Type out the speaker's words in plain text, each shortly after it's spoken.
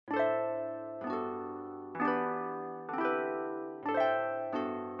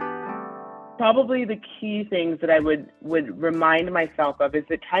Probably the key things that I would remind myself of is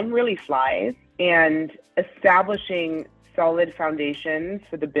that time really flies, and establishing solid foundations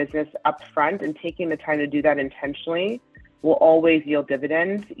for the business up front and taking the time to do that intentionally will always yield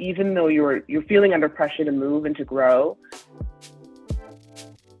dividends, even though you're feeling under pressure to move and to grow.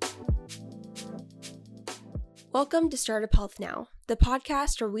 Welcome to Startup Health Now, the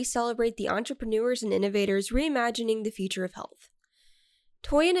podcast where we celebrate the entrepreneurs and innovators reimagining the future of health.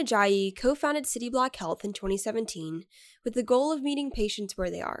 Toyin Ajayi co-founded Cityblock Health in 2017 with the goal of meeting patients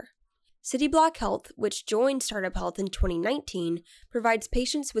where they are. Cityblock Health, which joined Startup Health in 2019, provides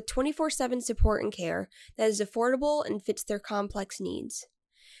patients with 24/7 support and care that is affordable and fits their complex needs.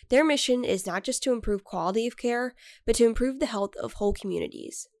 Their mission is not just to improve quality of care, but to improve the health of whole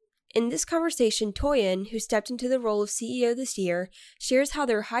communities. In this conversation, Toyin, who stepped into the role of CEO this year, shares how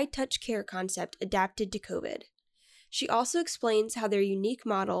their high-touch care concept adapted to COVID. She also explains how their unique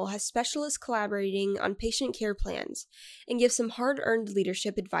model has specialists collaborating on patient care plans and gives some hard-earned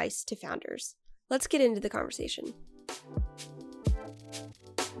leadership advice to founders. Let's get into the conversation.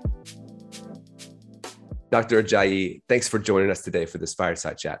 Dr. Ajayi, thanks for joining us today for this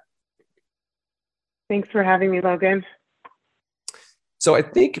fireside chat. Thanks for having me, Logan. So I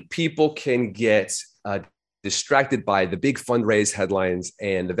think people can get distracted by the big fundraise headlines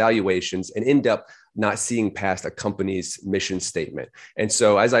and the valuations and end up not seeing past a company's mission statement. And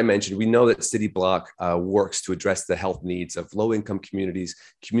so, as I mentioned, we know that Cityblock works to address the health needs of low-income communities,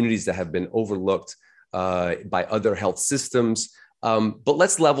 communities that have been overlooked by other health systems. But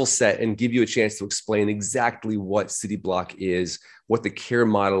let's level set and give you a chance to explain exactly what Cityblock is, what the care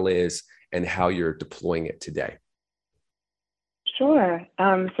model is, and how you're deploying it today. Sure.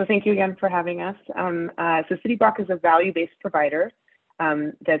 So thank you again for having us. So Cityblock is a value-based provider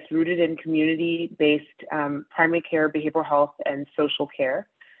that's rooted in community-based primary care, behavioral health, and social care.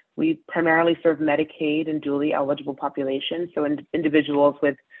 We primarily serve Medicaid and dually eligible populations, so individuals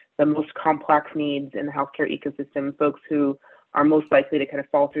with the most complex needs in the healthcare ecosystem, folks who are most likely to kind of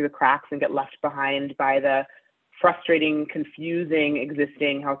fall through the cracks and get left behind by the frustrating, confusing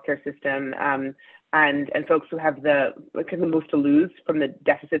existing healthcare system, and folks who have the most to lose from the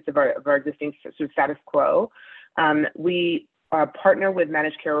deficits of our existing sort of status quo. We partner with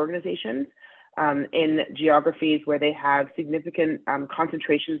managed care organizations in geographies where they have significant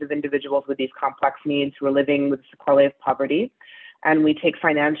concentrations of individuals with these complex needs who are living with the sequelae of poverty. And we take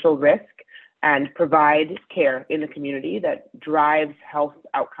financial risk and provide care in the community that drives health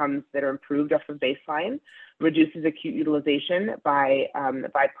outcomes that are improved off of baseline, reduces acute utilization by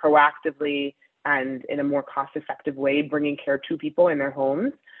proactively and in a more cost-effective way, bringing care to people in their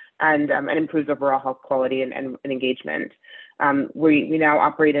homes, and improves overall health quality and engagement. We now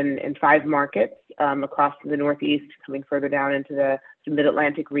operate in 5 markets across the Northeast, coming further down into the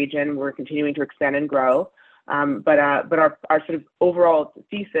Mid-Atlantic region. We're continuing to expand and grow. But our sort of overall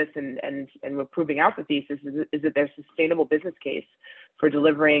thesis, and we're proving out the thesis, is that there's a sustainable business case for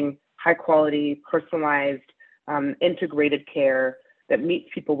delivering high-quality, personalized, integrated care that meets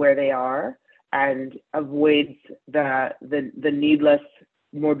people where they are and avoids the needless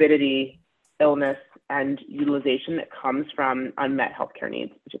morbidity, illness, and utilization that comes from unmet healthcare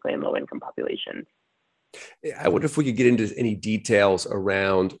needs, particularly in low-income populations. I wonder if we could get into any details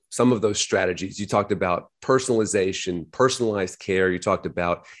around some of those strategies. You talked about personalization, personalized care. You talked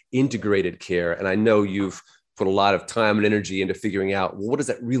about integrated care. And I know you've put a lot of time and energy into figuring out, well, what does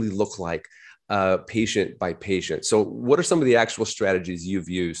that really look like patient by patient? So what are some of the actual strategies you've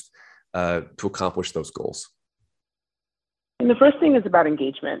used to accomplish those goals? And the first thing is about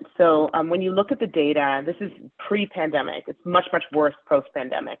engagement. So when you look at the data, this is pre-pandemic. It's much, much worse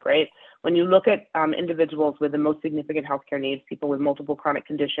post-pandemic, right? When you look at individuals with the most significant healthcare needs, people with multiple chronic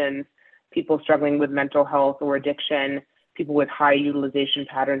conditions, people struggling with mental health or addiction, people with high utilization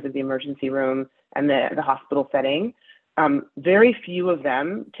patterns of the emergency room and the hospital setting, very few of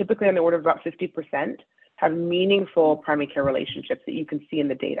them, typically on the order of about 50%, have meaningful primary care relationships that you can see in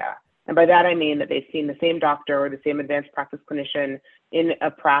the data. And by that, I mean that they've seen the same doctor or the same advanced practice clinician in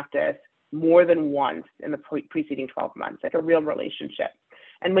a practice more than once in the preceding 12 months, like a real relationship.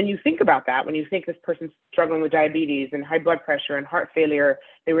 And when you think about that, when you think this person's struggling with diabetes and high blood pressure and heart failure,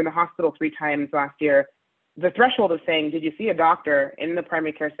 they were in the hospital 3 times last year, the threshold of saying, did you see a doctor in the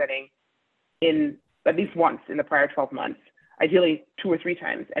primary care setting in at least once in the prior 12 months, ideally 2 or 3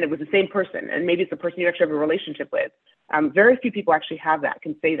 times, and it was the same person, and maybe it's the person you actually have a relationship with. Very few people actually have that,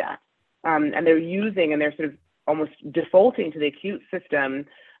 can say that. And they're using and they're sort of almost defaulting to the acute system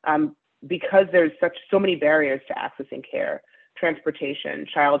because there's so many barriers to accessing care, transportation,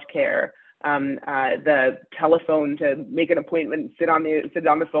 childcare, the telephone to make an appointment, sit on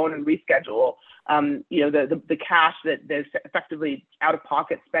the phone and reschedule, the cash that there's effectively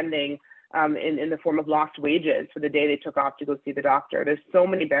out-of-pocket spending in the form of lost wages for the day they took off to go see the doctor. There's so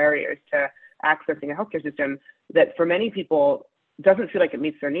many barriers to accessing a healthcare system that for many people doesn't feel like it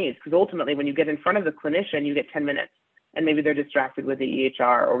meets their needs, because ultimately when you get in front of the clinician, you get 10 minutes and maybe they're distracted with the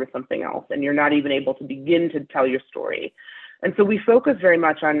EHR or with something else, and you're not even able to begin to tell your story. And so we focus very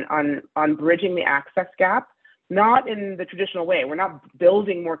much on bridging the access gap, not in the traditional way. We're not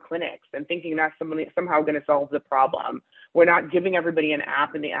building more clinics and thinking that's somehow going to solve the problem. We're not giving everybody an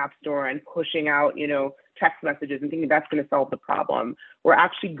app in the App Store and pushing out, text messages and thinking that's going to solve the problem. We're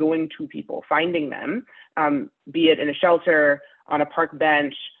actually going to people, finding them, be it in a shelter, on a park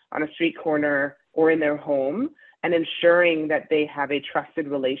bench, on a street corner, or in their home, and ensuring that they have a trusted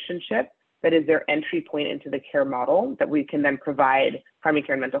relationship that is their entry point into the care model that we can then provide primary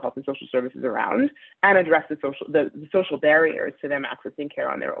care and mental health and social services around, and address the social barriers to them accessing care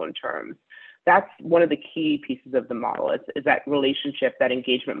on their own terms. That's one of the key pieces of the model, is that relationship, that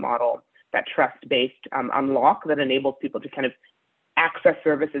engagement model, that trust-based unlock that enables people to kind of access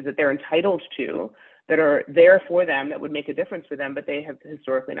services that they're entitled to, that are there for them, that would make a difference for them, but they have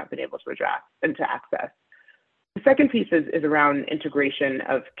historically not been able to address and to access. The second piece is around integration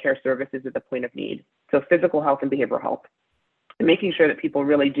of care services at the point of need. So physical health and behavioral health, and making sure that people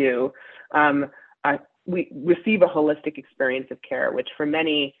really do we receive a holistic experience of care, which for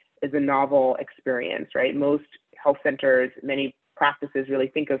many is a novel experience, right? Most health centers, many practices really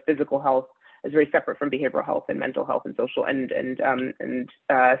think of physical health as very separate from behavioral health and mental health and social and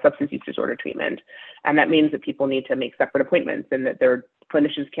substance use disorder treatment. And that means that people need to make separate appointments, and that their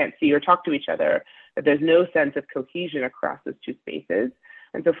clinicians can't see or talk to each other, that there's no sense of cohesion across those two spaces.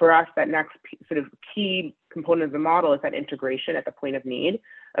 And so for us, that next sort of key component of the model is that integration at the point of need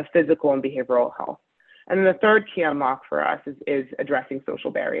of physical and behavioral health. And then the third key unlock for us is addressing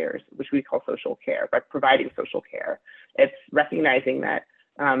social barriers, which we call social care, by providing social care. It's recognizing that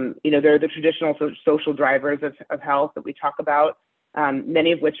there are the traditional social drivers of health that we talk about,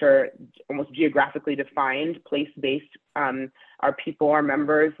 many of which are almost geographically defined, place-based. Our people, our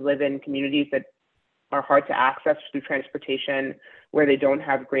members live in communities that are hard to access through transportation, where they don't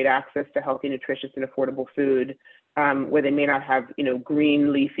have great access to healthy, nutritious, and affordable food, where they may not have,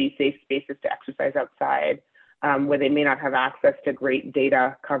 green, leafy, safe spaces to exercise outside, where they may not have access to great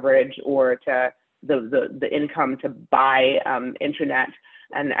data coverage or to the income to buy internet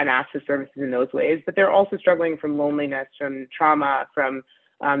and access services in those ways. But they're also struggling from loneliness, from trauma, from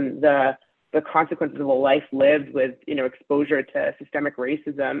the consequences of a life lived with, exposure to systemic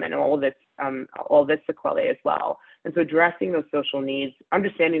racism and all this sequelae as well. And so addressing those social needs,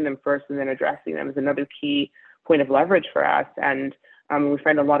 understanding them first and then addressing them, is another key point of leverage for us. And we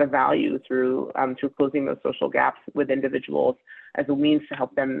find a lot of value through closing those social gaps with individuals as a means to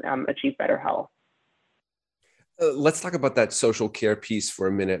help them achieve better health. Let's talk about that social care piece for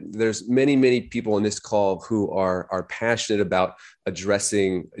a minute. There's many people on this call who are passionate about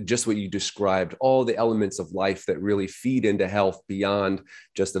addressing just what you described, all the elements of life that really feed into health beyond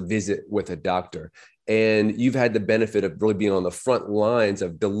just a visit with a doctor. And you've had the benefit of really being on the front lines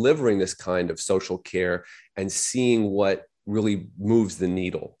of delivering this kind of social care and seeing what really moves the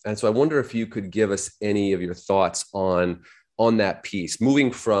needle. And so I wonder if you could give us any of your thoughts on that piece,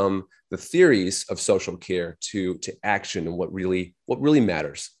 moving from the theories of social care to action, and what really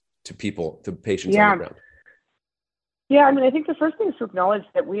matters to people, to patients on the ground. Yeah, I think the first thing is to acknowledge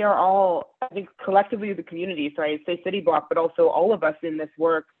that we are all, collectively the community, so I say City Block, but also all of us in this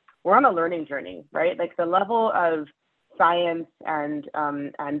work, we're on a learning journey, right? Like the level of science and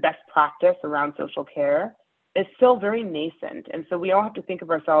best practice around social care is still very nascent. And so we all have to think of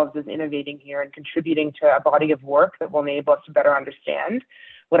ourselves as innovating here and contributing to a body of work that will enable us to better understand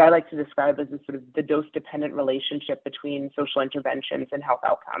what I like to describe as sort of the dose-dependent relationship between social interventions and health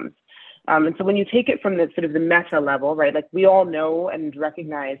outcomes. And so when you take it from the sort of the meta level, right, like we all know and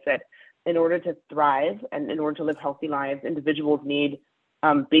recognize that in order to thrive and in order to live healthy lives, individuals need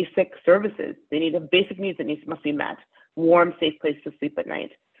basic services. They need basic needs that must be met: warm, safe place to sleep at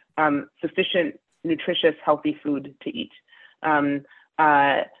night, sufficient, nutritious, healthy food to eat,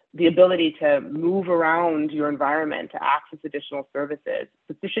 the ability to move around your environment to access additional services,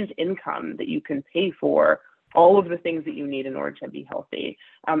 sufficient income that you can pay for all of the things that you need in order to be healthy,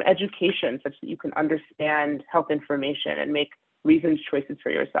 education such that you can understand health information and make reasoned choices for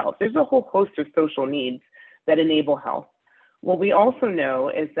yourself. There's a whole host of social needs that enable health. What we also know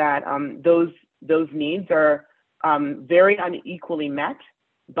is that those needs are very unequally met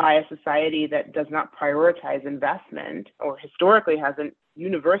by a society that does not prioritize investment, or historically hasn't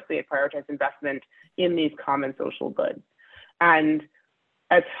universally prioritize investment in these common social goods. And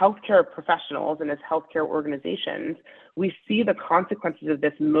as healthcare professionals and as healthcare organizations, we see the consequences of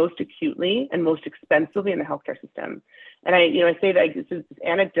this most acutely and most expensively in the healthcare system. And I say that this is this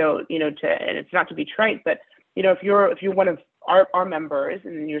anecdote, and it's not to be trite, but if you're one of our members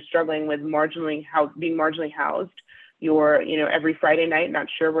and you're struggling with being marginally housed, you're every Friday night not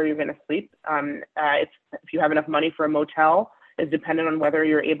sure where you're going to sleep. If you have enough money for a motel is dependent on whether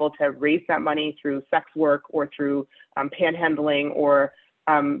you're able to raise that money through sex work or through panhandling or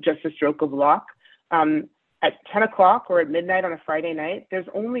just a stroke of luck. At 10 o'clock or at midnight on a Friday night, there's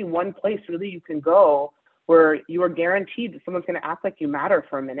only one place really you can go where you are guaranteed that someone's going to act like you matter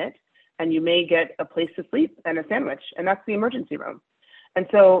for a minute, and you may get a place to sleep and a sandwich, and that's the emergency room. And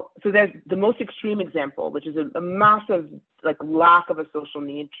so there's the most extreme example, which is a massive lack of a social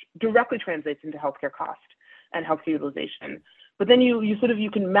need, directly translates into healthcare cost and healthcare utilization. But then you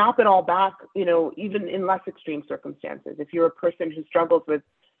can map it all back, even in less extreme circumstances. If you're a person who struggles with,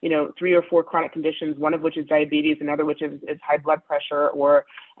 3 or 4 chronic conditions, one of which is diabetes, another which is high blood pressure or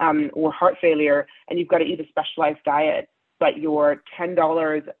heart failure, and you've got to eat a specialized diet, but your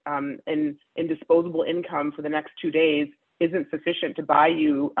 $10 in disposable income for the next 2 days isn't sufficient to buy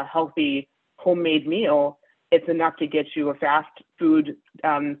you a healthy homemade meal, it's enough to get you a fast food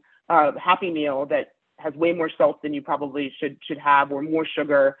Happy Meal that has way more salt than you probably should have, or more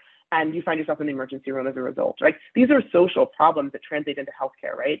sugar, and you find yourself in the emergency room as a result. Right? These are social problems that translate into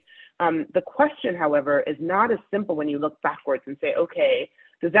healthcare, right? The question, however, is not as simple when you look backwards and say, okay,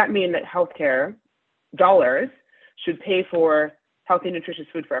 does that mean that healthcare dollars should pay for healthy, nutritious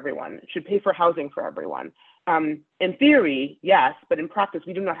food for everyone, should pay for housing for everyone? In theory, yes, but in practice,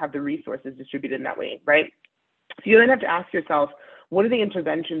 we do not have the resources distributed in that way, right? So you then have to ask yourself, what are the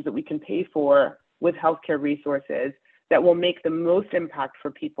interventions that we can pay for with healthcare resources that will make the most impact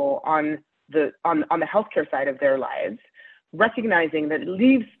for people on the healthcare side of their lives, recognizing that it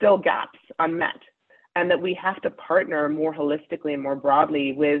leaves still gaps unmet, and that we have to partner more holistically and more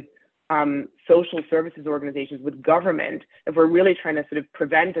broadly with social services organizations, with government, if we're really trying to sort of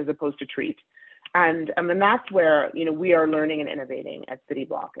prevent as opposed to treat. And that's where we are learning and innovating at City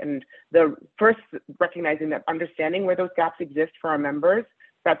Block. And the first, recognizing that understanding where those gaps exist for our members,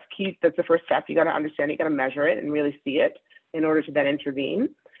 that's key. That's the first step. You got to understand it, you got to measure it and really see it in order to then intervene.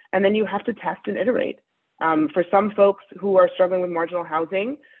 And then you have to test and iterate. For some folks who are struggling with marginal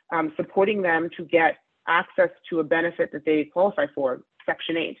housing, supporting them to get access to a benefit that they qualify for,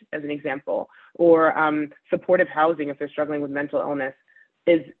 Section 8 as an example, or supportive housing if they're struggling with mental illness,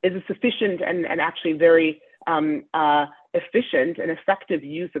 is a sufficient and actually very efficient and effective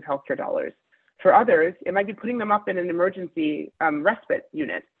use of healthcare dollars. For others, it might be putting them up in an emergency respite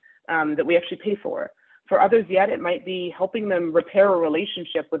unit that we actually pay for. For others yet, it might be helping them repair a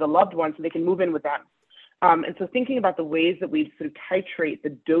relationship with a loved one so they can move in with them. And so thinking about the ways that we sort of titrate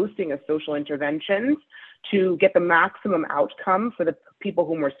the dosing of social interventions to get the maximum outcome for the people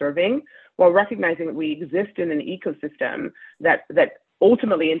whom we're serving, while recognizing that we exist in an ecosystem that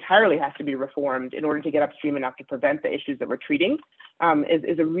ultimately entirely has to be reformed in order to get upstream enough to prevent the issues that we're treating,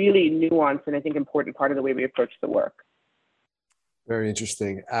 is a really nuanced and I think important part of the way we approach the work. Very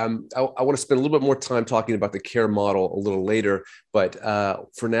interesting. I want to spend a little bit more time talking about the care model a little later, but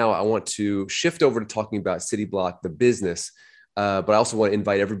for now, I want to shift over to talking about City Block, the business. But I also want to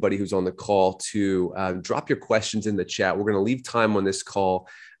invite everybody who's on the call to drop your questions in the chat. We're going to leave time on this call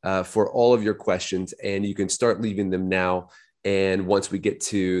for all of your questions, and you can start leaving them now. And once we get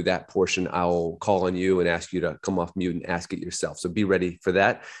to that portion, I'll call on you and ask you to come off mute and ask it yourself. So be ready for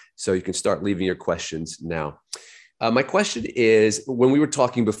that. So you can start leaving your questions now. My question is, when we were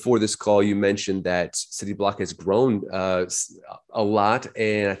talking before this call, you mentioned that City Block has grown a lot,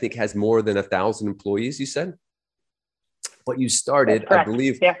 and I think has more than 1,000 employees, you said? But you started, I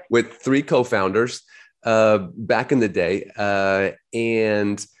believe, with 3 co-founders back in the day.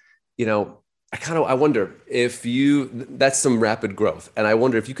 And, I wonder if that's some rapid growth. And I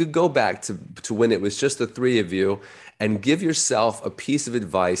wonder if you could go back to when it was just the 3 of you and give yourself a piece of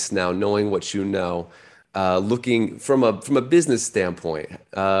advice now, knowing what you know, looking from a business standpoint,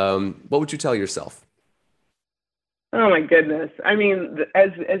 what would you tell yourself? Oh my goodness. I mean,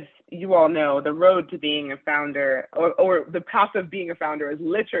 as you all know, the road to being a founder or the path of being a founder is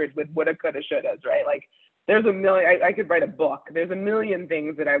littered with woulda, coulda, shouldas, right? Like there's a million, I could write a book. There's a million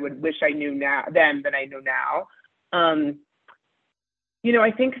things that I would wish I knew then that I know now.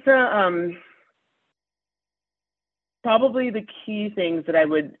 I think probably the key things that I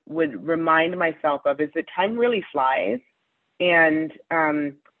would remind myself of is that time really flies, and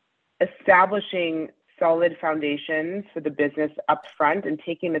establishing solid foundations for the business up front and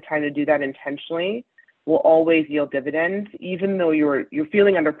taking the time to do that intentionally will always yield dividends, even though you're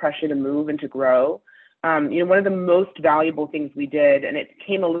feeling under pressure to move and to grow. One of the most valuable things we did, and it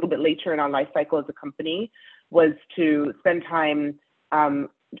came a little bit later in our life cycle as a company, was to spend time on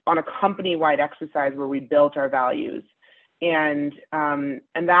a company-wide exercise where we built our values. And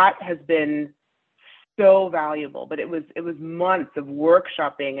that has been so valuable, but it was months of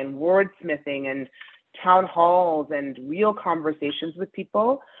workshopping and wordsmithing and town halls and real conversations with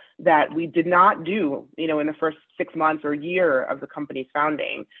people that we did not do, in the first 6 months or year of the company's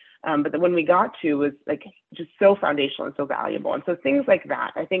founding. But when we got to was like just so foundational and so valuable. And so things like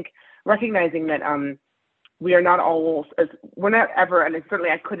that, I think recognizing that we are not always, we're not ever, and certainly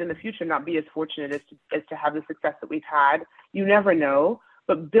I could in the future not be as fortunate as to have the success that we've had. You never know,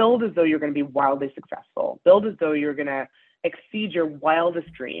 but build as though you're going to be wildly successful. Build as though you're going to exceed your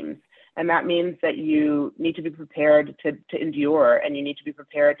wildest dreams. And that means that you need to be prepared to endure, and you need to be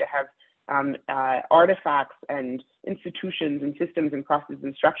prepared to have artifacts and institutions and systems and processes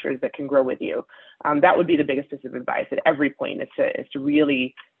and structures that can grow with you. That would be the biggest piece of advice at every point, is to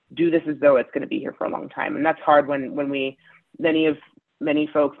really do this as though it's going to be here for a long time. And that's hard when many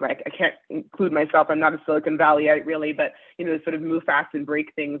folks, like I can't include myself, I'm not a Silicon Valleyite really, but sort of move fast and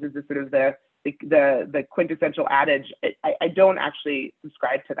break things is the sort of the quintessential adage. I don't actually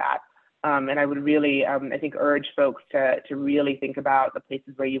subscribe to that. And I would really, I think, urge folks to really think about the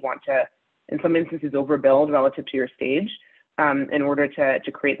places where you want to, in some instances, overbuild relative to your stage, in order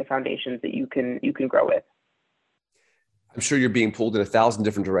to create the foundations that you can grow with. I'm sure you're being pulled in 1,000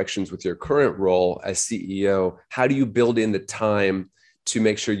 different directions with your current role as CEO. How do you build in the time to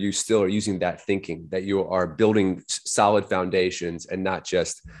make sure you still are using that thinking, that you are building solid foundations and not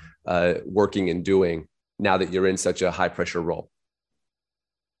just working and doing, now that you're in such a high pressure role?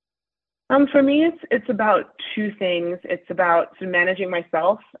 For me, it's about two things. It's about sort of managing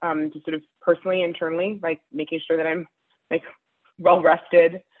myself, to sort of personally, internally, like making sure that I'm like well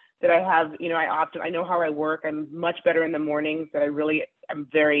rested, that I have, I know how I work. I'm much better in the mornings, that I'm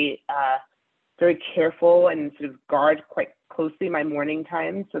very, very careful and sort of guard quite closely my morning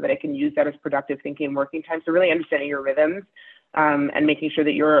time so that I can use that as productive thinking and working time. So really understanding your rhythms, and making sure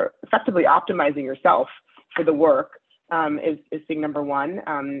that you're effectively optimizing yourself for the work, is thing number one.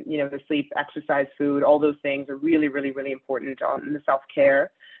 The sleep, exercise, food, all those things are really, really, really important on the self-care.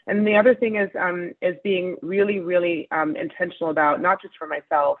 And the other thing is being really, really intentional about, not just for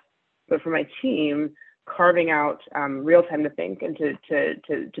myself, but for my team, carving out real time to think and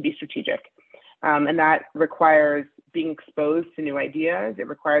to be strategic. And that requires being exposed to new ideas. It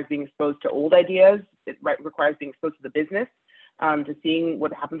requires being exposed to old ideas. It requires being exposed to the business, to seeing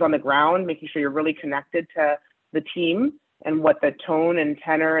what happens on the ground, making sure you're really connected to the team and what the tone and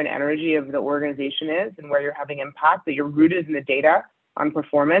tenor and energy of the organization is and where you're having impact, that you're rooted in the data on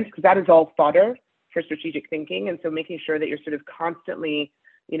performance, because that is all fodder for strategic thinking. And so making sure that you're sort of constantly,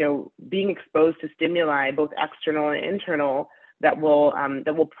 being exposed to stimuli, both external and internal, that will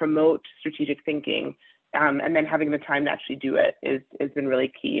promote strategic thinking, and then having the time to actually do it has been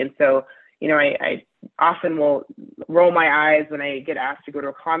really key. And so, I often will roll my eyes when I get asked to go to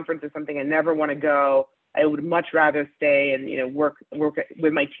a conference or something. I never want to go. I would much rather stay and work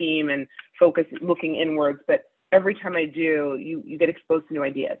with my team and focus looking inwards. But every time I do, you get exposed to new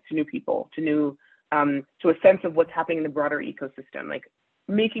ideas, to new people, to a sense of what's happening in the broader ecosystem. Like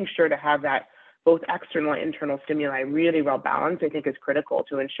making sure to have that both external and internal stimuli really well balanced, I think, is critical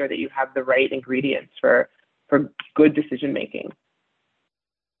to ensure that you have the right ingredients for good decision making.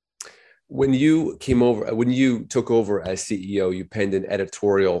 When you took over as CEO, you penned an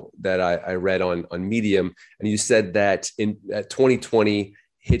editorial that I read on Medium, and you said that in 2020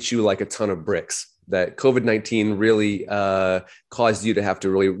 hit you like a ton of bricks, that COVID-19 really caused you to have to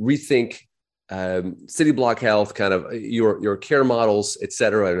really rethink City Block Health, kind of your care models, et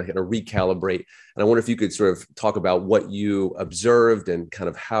cetera, and recalibrate. And I wonder if you could sort of talk about what you observed and kind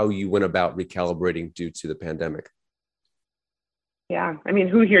of how you went about recalibrating due to the pandemic. Yeah, I mean,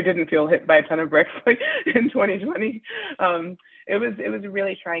 who here didn't feel hit by a ton of bricks in 2020? It was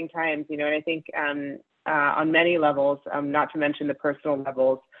really trying times, and I think on many levels, not to mention the personal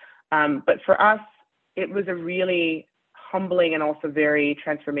levels. But for us, it was a really humbling and also very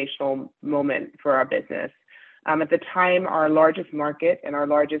transformational moment for our business. At the time, our largest market and our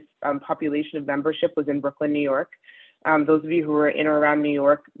largest population of membership was in Brooklyn, New York. Those of you who were in or around New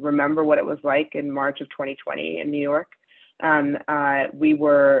York remember what it was like in March of 2020 in New York. We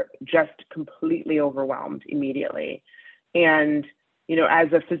were just completely overwhelmed immediately. And, as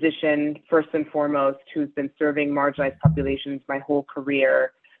a physician, first and foremost, who's been serving marginalized populations my whole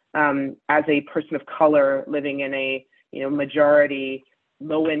career, as a person of color living in a majority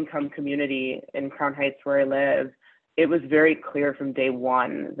low-income community in Crown Heights where I live, it was very clear from day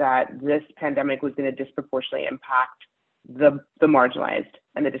one that this pandemic was going to disproportionately impact the marginalized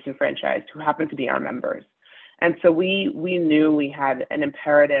and the disenfranchised, who happen to be our members. And so we knew we had an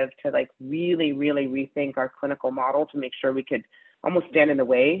imperative to really, really rethink our clinical model to make sure we could almost stand in the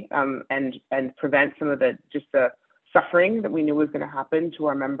way and prevent some of the suffering that we knew was going to happen to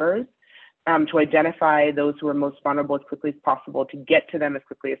our members, to identify those who are most vulnerable as quickly as possible, to get to them as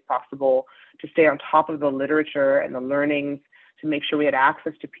quickly as possible, to stay on top of the literature and the learnings, to make sure we had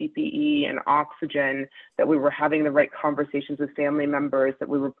access to PPE and oxygen, that we were having the right conversations with family members, that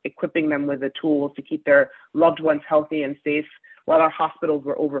we were equipping them with the tools to keep their loved ones healthy and safe while our hospitals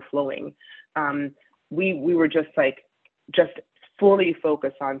were overflowing. We were just fully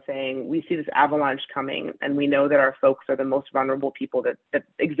focused on saying, we see this avalanche coming, and we know that our folks are the most vulnerable people that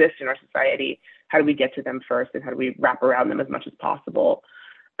exist in our society. How do we get to them first, and how do we wrap around them as much as possible?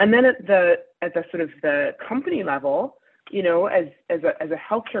 And then at the sort of the company level, as a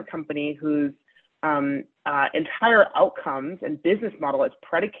healthcare company whose entire outcomes and business model is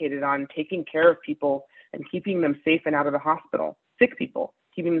predicated on taking care of people and keeping them safe and out of the hospital, sick people,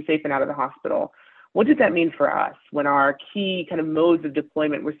 keeping them safe and out of the hospital. What did that mean for us when our key kind of modes of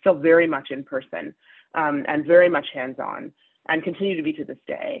deployment were still very much in person and very much hands-on, and continue to be to this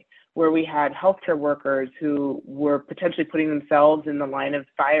day, where we had healthcare workers who were potentially putting themselves in the line of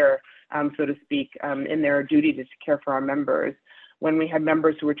fire, so to speak, in their duty to care for our members, when we had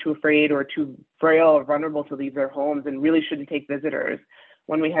members who were too afraid or too frail or vulnerable to leave their homes and really shouldn't take visitors,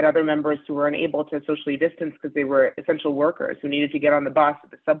 when we had other members who were unable to socially distance because they were essential workers who needed to get on the bus or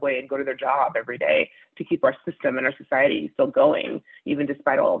the subway and go to their job every day to keep our system and our society still going, even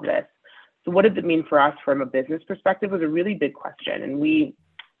despite all of this. So what did it mean for us from a business perspective was a really big question. And we,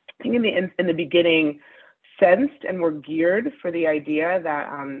 I think in the beginning, sensed and were geared for the idea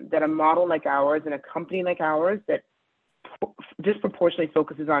that a model like ours and a company like ours that disproportionately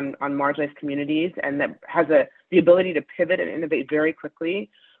focuses on marginalized communities and that has the ability to pivot and innovate very quickly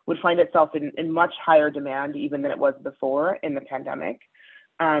would find itself in much higher demand even than it was before in the pandemic.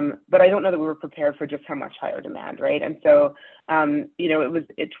 But I don't know that we were prepared for just how much higher demand, right? And so,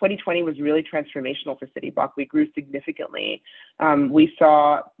 2020 was really transformational for City Block. We grew significantly. We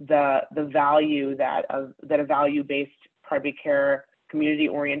saw the value that a value-based primary care,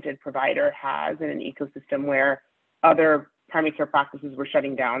 community-oriented provider has in an ecosystem where other primary care practices were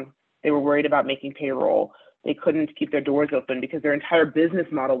shutting down. They were worried about making payroll. They couldn't keep their doors open because their entire business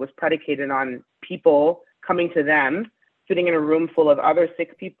model was predicated on people coming to them, sitting in a room full of other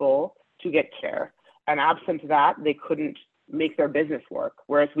sick people to get care. And absent that, they couldn't make their business work.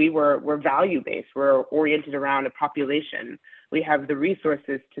 Whereas we're value-based, we're oriented around a population. We have the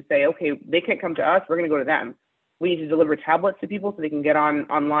resources to say, okay, they can't come to us, we're gonna go to them. We need to deliver tablets to people so they can get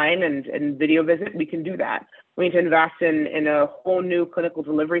online and video visit. We can do that. We need to invest in a whole new clinical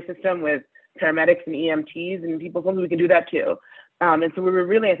delivery system with paramedics and EMTs and people. We can do that too. And so we were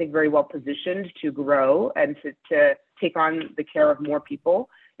really, I think, very well positioned to grow and to take on the care of more people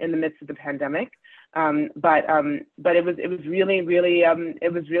in the midst of the pandemic. But it was really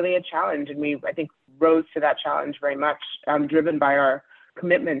a challenge, and we, I think, rose to that challenge very much, driven by our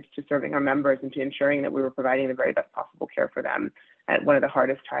commitment to serving our members and to ensuring that we were providing the very best possible care for them at one of the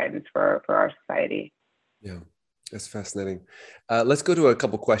hardest times for our society. Yeah, that's fascinating. Let's go to a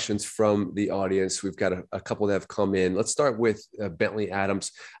couple questions from the audience. We've got a couple that have come in. Let's start with Bentley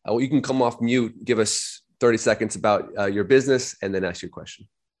Adams. You can come off mute, give us 30 seconds about your business, and then ask your question.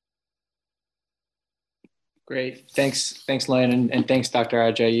 Great. Thanks, Lynn, and thanks, Dr.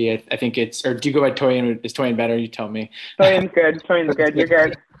 Ajayi. I think or do you go by Toyin? Is Toyin better? You tell me. Toyin's good. You're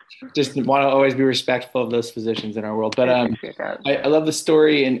good. Just want to always be respectful of those physicians in our world. But I love the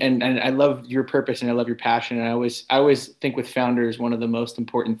story and I love your purpose and I love your passion. And I always think with founders, one of the most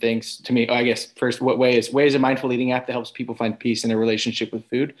important things to me, I guess, first, way is a mindful eating app that helps people find peace in their relationship with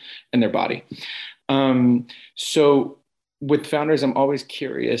food and their body. So with founders, I'm always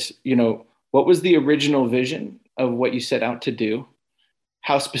curious, what was the original vision of what you set out to do?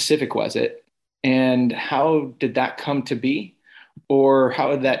 How specific was it? And how did that come to be? Or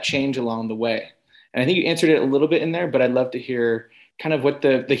how did that change along the way? And I think you answered it a little bit in there, but I'd love to hear kind of what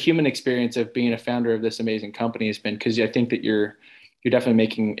the human experience of being a founder of this amazing company has been, because I think that you're definitely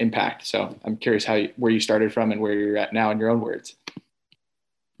making impact. So I'm curious where you started from and where you're at now in your own words.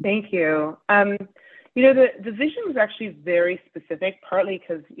 Thank you. The vision was actually very specific, partly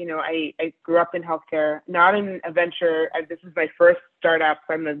because, I grew up in healthcare, not in a venture. This is my first startup,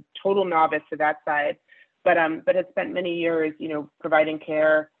 so I'm a total novice to that side, but had spent many years, providing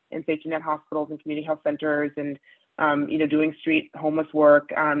care in safety net hospitals and community health centers, and doing street homeless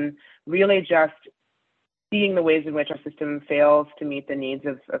work, really just seeing the ways in which our system fails to meet the needs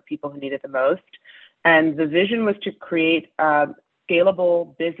of people who need it the most. And the vision was to create a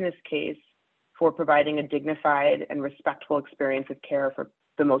scalable business case for providing a dignified and respectful experience of care for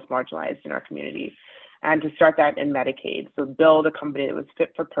the most marginalized in our community, and to start that in Medicaid. So build a company that was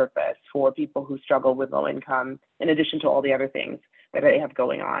fit for purpose for people who struggle with low income, in addition to all the other things that they have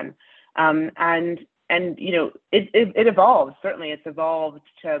going on. It evolves. Certainly, it's evolved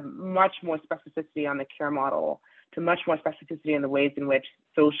to much more specificity on the care model, to much more specificity in the ways in which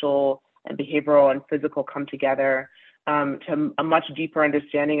social and behavioral and physical come together, to a much deeper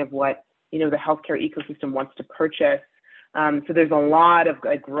understanding of what the healthcare ecosystem wants to purchase. So there's a lot of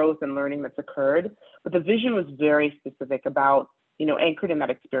growth and learning that's occurred, but the vision was very specific about anchored in that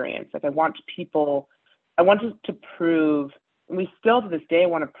experience. Like I wanted to prove, and we still to this day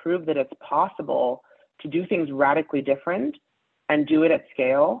want to prove that it's possible to do things radically different and do it at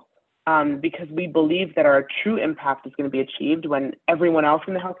scale, because we believe that our true impact is going to be achieved when everyone else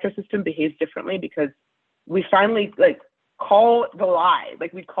in the healthcare system behaves differently, because we finally call the lie.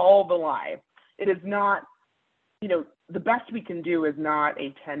 We call the lie. It is not, the best we can do is not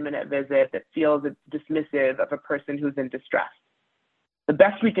a 10-minute visit that feels dismissive of a person who's in distress. The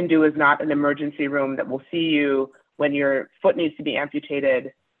best we can do is not an emergency room that will see you when your foot needs to be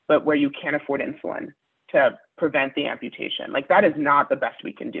amputated, but where you can't afford insulin to prevent the amputation. That is not the best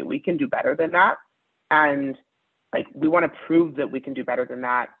we can do. We can do better than that. And we want to prove that we can do better than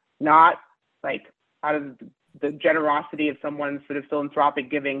that, not out of the generosity of someone's sort of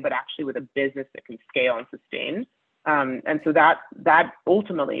philanthropic giving, but actually with a business that can scale and sustain. And so that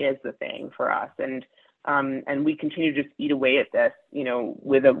ultimately is the thing for us. And we continue to just eat away at this,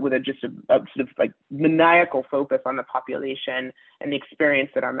 with a sort of maniacal focus on the population and the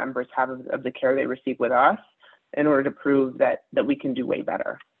experience that our members have of the care they receive with us, in order to prove that we can do way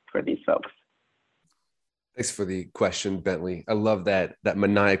better for these folks. Thanks for the question, Bentley. I love that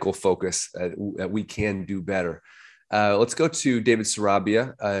maniacal focus that we can do better. Let's go to David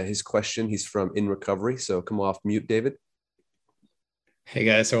Sarabia. His question, he's from In Recovery. So come off mute, David. Hey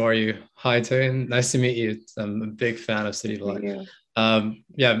guys, how are you? Hi, Toyin. Nice to meet you. I'm a big fan of City Block.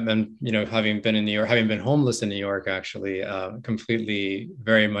 Yeah, and having been in New York, having been homeless in New York, actually, completely,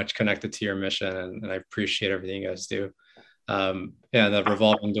 very much connected to your mission, and I appreciate everything you guys do. Yeah, the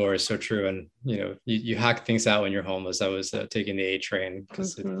revolving door is so true. And you hack things out when you're homeless. I was taking the A train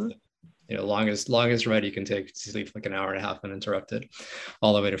because longest ride you can take to sleep an hour and a half uninterrupted,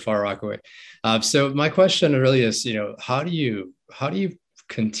 all the way to Far Rockaway. So my question really is, how do you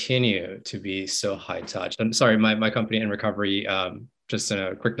continue to be so high touch? I'm sorry, my company In Recovery, just in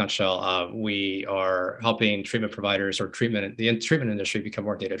a quick nutshell, we are helping treatment providers or the treatment industry become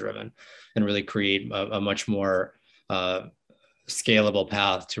more data driven and really create a much more scalable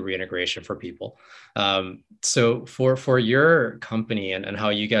path to reintegration for people. So for your company and how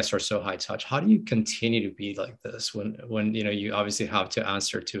you guys are so high touch, how do you continue to be like this when you obviously have to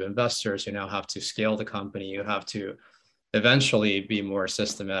answer to investors, you now have to scale the company, you have to eventually be more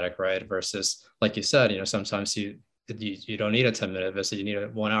systematic, right? Versus, like you said, sometimes you don't need a 10-minute visit, you need a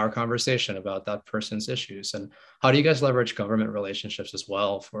 1-hour conversation about that person's issues. And how do you guys leverage government relationships as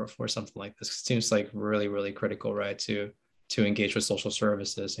well for something like this? It seems like really, really critical, right? To engage with social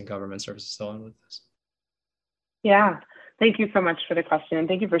services and government services, so on with this. Yeah, thank you so much for the question, and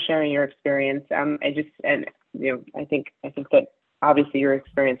thank you for sharing your experience. I think that obviously your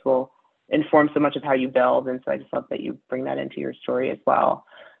experience will inform so much of how you build, and so I just love that you bring that into your story as well.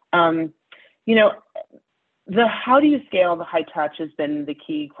 The how do you scale the high touch has been the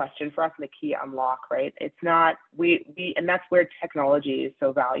key question for us and the key unlock, right? It's not, and that's where technology is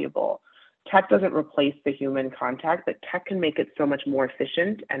so valuable. Tech doesn't replace the human contact, but tech can make it so much more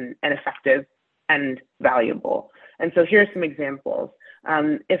efficient and effective and valuable. And so here are some examples.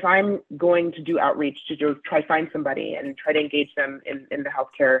 If I'm going to do outreach to try find somebody and try to engage them in the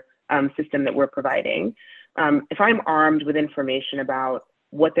healthcare system that we're providing, if I'm armed with information about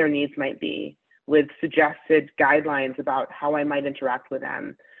what their needs might be, with suggested guidelines about how I might interact with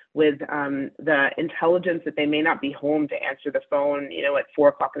them, with the intelligence that they may not be home to answer the phone, at 4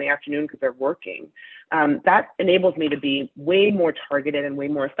 o'clock in the afternoon because they're working, that enables me to be way more targeted and way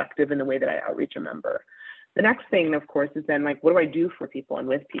more effective in the way that I outreach a member. The next thing, of course, is then what do I do for people and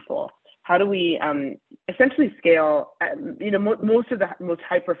with people? How do we essentially scale? Most of the most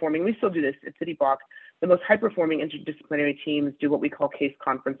high performing, we still do this at City Block, the most high performing interdisciplinary teams do what we call case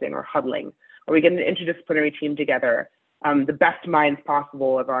conferencing or huddling, where we get an interdisciplinary team together, the best minds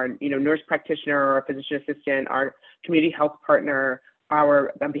possible of our nurse practitioner or physician assistant, our community health partner,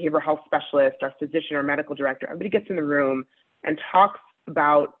 our behavioral health specialist, our physician, our medical director, everybody gets in the room and talks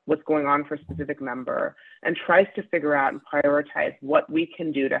about what's going on for a specific member and tries to figure out and prioritize what we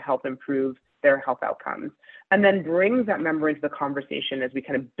can do to help improve their health outcomes, and then brings that member into the conversation as we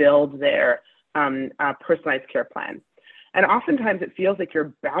kind of build their personalized care plan. And oftentimes it feels like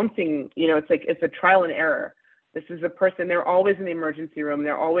you're bouncing, it's like it's a trial and error. This is a person, they're always in the emergency room,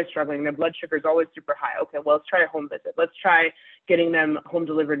 they're always struggling, their blood sugar is always super high. Okay, well, let's try a home visit. Let's try getting them home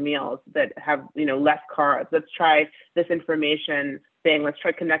delivered meals that have, less carbs. Let's try this information thing. Let's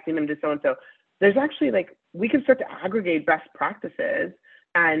try connecting them to so-and-so. There's actually we can start to aggregate best practices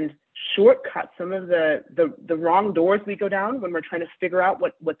and shortcut some of the wrong doors we go down when we're trying to figure out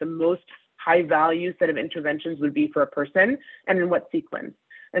what the most high value set of interventions would be for a person and in what sequence.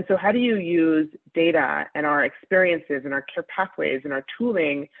 And so how do you use data and our experiences and our care pathways and our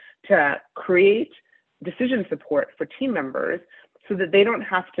tooling to create decision support for team members so that they don't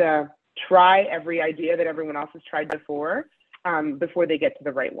have to try every idea that everyone else has tried before they get to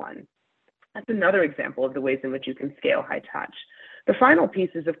the right one? That's another example of the ways in which you can scale high touch. The final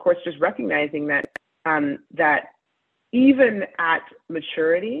piece is, of course, just recognizing that that even at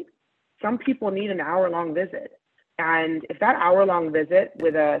maturity, some people need an hour-long visit. And if that hour-long visit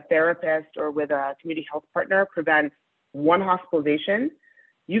with a therapist or with a community health partner prevents one hospitalization,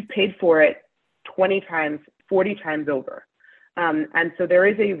 you've paid for it 20 times, 40 times over. And so there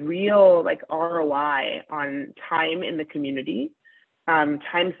is a real ROI on time in the community,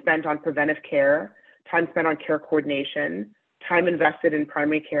 time spent on preventive care, time spent on care coordination, time invested in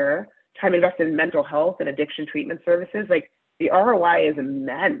primary care, time invested in mental health and addiction treatment services. The ROI is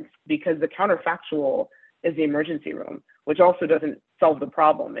immense because the counterfactual is the emergency room, which also doesn't solve the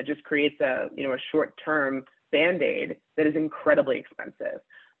problem. It just creates a short-term Band-Aid that is incredibly expensive.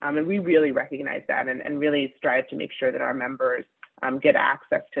 And we really recognize that and really strive to make sure that our members get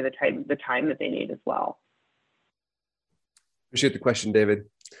access to the time that they need as well. Appreciate the question, David.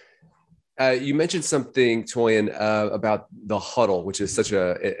 You mentioned something, Toyin, about the huddle, which is such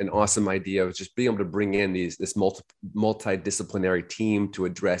an awesome idea of just being able to bring in this multidisciplinary team to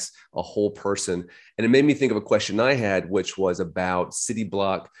address a whole person. And it made me think of a question I had, which was about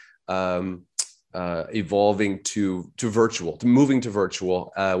CityBlock evolving to moving to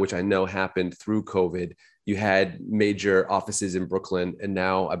virtual, which I know happened through COVID. You had major offices in Brooklyn, and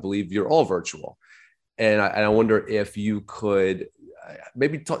now I believe you're all virtual. And I wonder if you could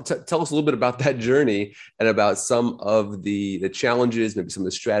maybe tell us a little bit about that journey and about some of the challenges, maybe some of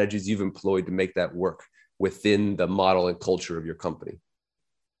the strategies you've employed to make that work within the model and culture of your company.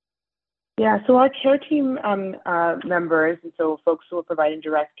 Yeah, so our care team members, and so folks who are providing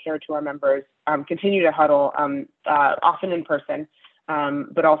direct care to our members, continue to huddle, often in person,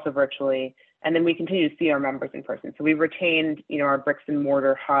 but also virtually. And then we continue to see our members in person. So we've retained, our bricks and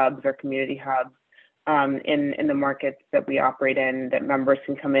mortar hubs, our community hubs, in the markets that we operate in, that members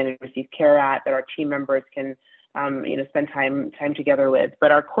can come in and receive care at, that our team members can, spend time together with.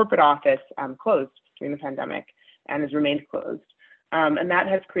 But our corporate office closed during the pandemic and has remained closed. And that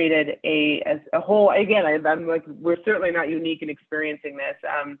has created a whole, again, I'm we're certainly not unique in experiencing this,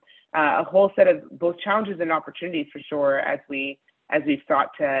 a whole set of both challenges and opportunities for sure as we've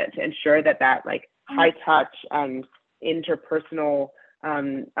sought to ensure that high touch and interpersonal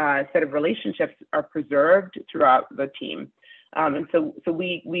set of relationships are preserved throughout the team. And so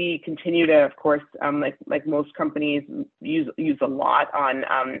we continue to, of course, like most companies, use a lot on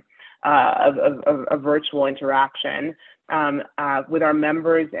a virtual interaction with our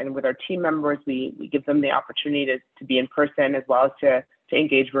members and with our team members. We give them the opportunity to be in person as well as to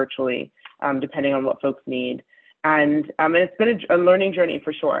engage virtually, depending on what folks need. And it's been a learning journey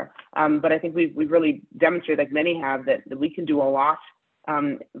for sure. But I think we've really demonstrated, like many have, that we can do a lot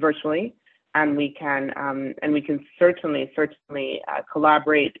virtually, and we can certainly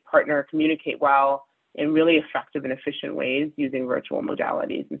collaborate, partner, communicate well in really effective and efficient ways using virtual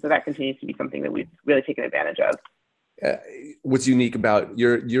modalities. And so that continues to be something that we've really taken advantage of. What's unique about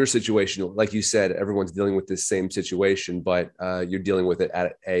your situation, like you said, everyone's dealing with this same situation, but you're dealing with it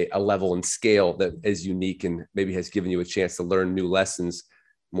at a level and scale that is unique and maybe has given you a chance to learn new lessons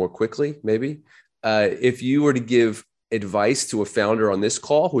more quickly, maybe. If you were to give advice to a founder on this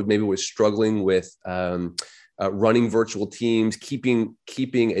call who maybe was struggling with running virtual teams, keeping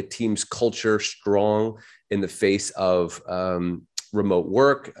a team's culture strong in the face of remote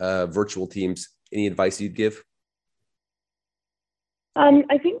work, virtual teams, any advice you'd give?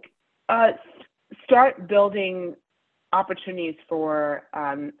 I think start building opportunities for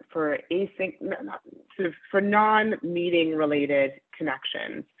non-meeting related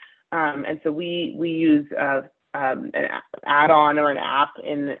connections. And so we use an add-on or an app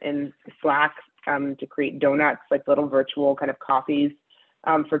in Slack to create donuts, like little virtual kind of coffees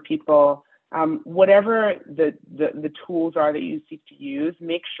for people. Whatever the tools are that you seek to use,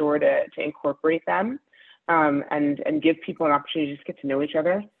 make sure to incorporate them and give people an opportunity to just get to know each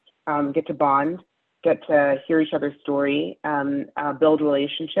other, get to bond, get to hear each other's story, build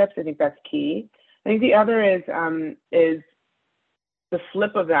relationships. I think that's key. I think the other is the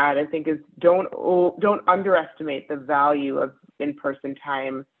flip of that. I think is don't underestimate the value of in-person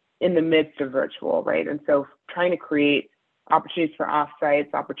time in the midst of virtual, right? And so trying to create opportunities for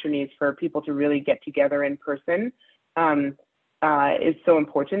offsites, opportunities for people to really get together in person is so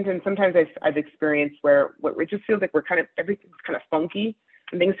important. And sometimes I've experienced where it just feels like everything's kind of funky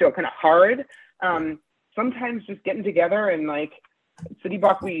and things feel kind of hard. Sometimes just getting together and like City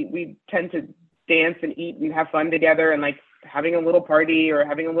Block, we tend to dance and eat and have fun together, and like having a little party or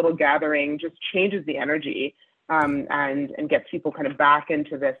having a little gathering just changes the energy and gets people kind of back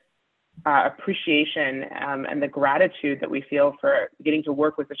into this appreciation and the gratitude that we feel for getting to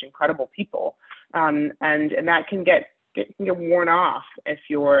work with such incredible people. And that can get worn off if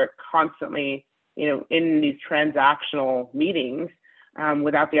you're constantly, in these transactional meetings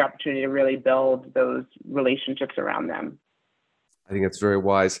without the opportunity to really build those relationships around them. I think that's very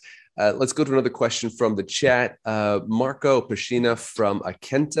wise. Let's go to another question from the chat. Marco Pashina from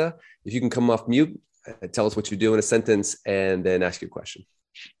Akenta. If you can come off mute, tell us what you do in a sentence, and then ask your question.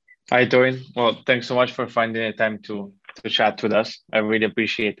 Hi, Torin. Well, thanks so much for finding the time to chat with us. I really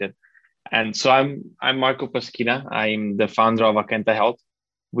appreciate it. And so I'm Marco Pashina. I'm the founder of Akenta Health.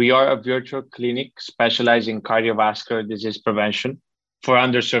 We are a virtual clinic specializing in cardiovascular disease prevention for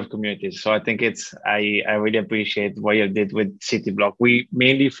underserved communities. So I think I really appreciate what you did with City Block. We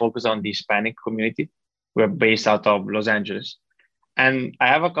mainly focus on the Hispanic community. We're based out of Los Angeles. And I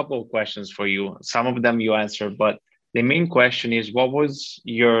have a couple of questions for you. Some of them you answered, but the main question is, what was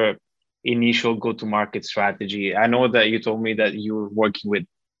your initial go-to-market strategy? I know that you told me that you were working with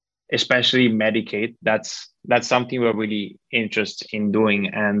especially Medicaid. That's something we're really interested in doing.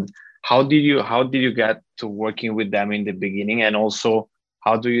 And how did you get to working with them in the beginning? And also,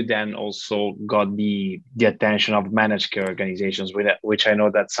 how do you then also got the attention of managed care organizations, with it, which I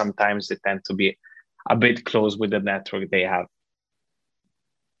know that sometimes they tend to be a bit close with the network they have?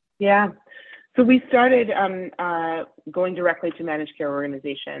 Yeah. So we started going directly to managed care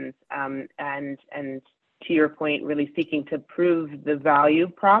organizations and to your point, really seeking to prove the value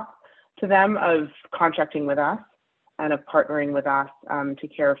prop to them of contracting with us and of partnering with us to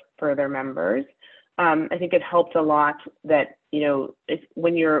care for their members. I think it helped a lot that,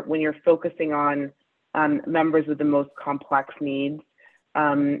 when you're focusing on members with the most complex needs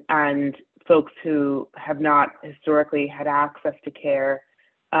and folks who have not historically had access to care,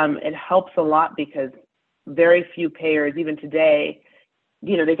 it helps a lot because very few payers, even today,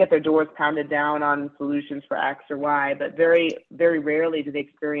 they get their doors pounded down on solutions for X or Y, but very, very rarely do they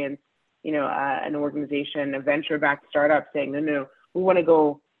experience, an organization, a venture-backed startup saying, no, we want to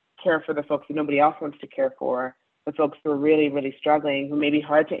go care for the folks that nobody else wants to care for, the folks who are really, really struggling, who may be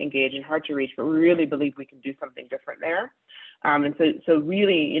hard to engage and hard to reach, but we really believe we can do something different there. And so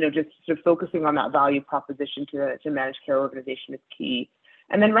really, just sort of focusing on that value proposition to managed care organization is key.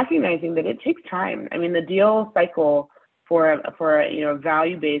 And then recognizing that it takes time. I mean, the deal cycle for a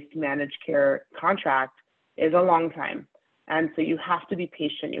value-based managed care contract is a long time. And so you have to be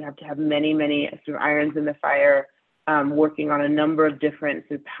patient. You have to have many, many sort of irons in the fire, working on a number of different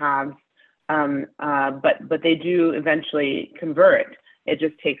sort of paths. But they do eventually convert. It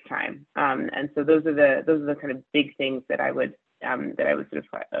just takes time. And so those are the kind of big things that I would sort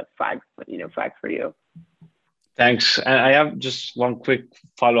of flag for you. Thanks. And I have just one quick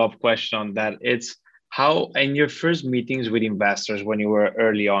follow-up question on that. It's how, in your first meetings with investors when you were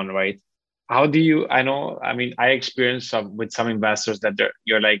early on, right? How do you, I experienced with some investors that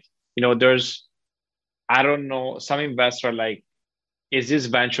you're like, there's, I don't know, some investors are like, is this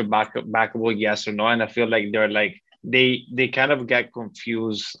venture backable, yes or no? And I feel like they're like, they kind of get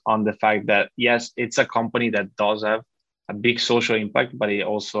confused on the fact that, yes, it's a company that does have a big social impact, but it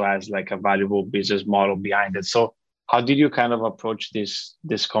also has like a valuable business model behind it. So how did you kind of approach these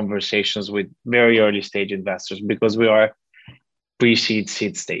conversations with very early stage investors? Because we are pre-seed,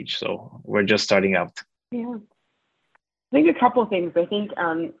 seed stage, so we're just starting out. Yeah, I think a couple of things. I think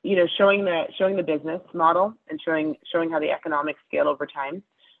showing the business model and showing how the economics scale over time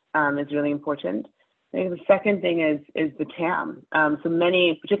is really important. I think the second thing is the TAM. So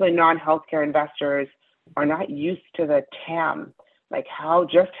many, particularly non-healthcare investors, are not used to the TAM, like how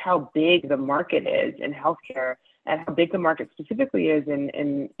big the market is in healthcare and how big the market specifically is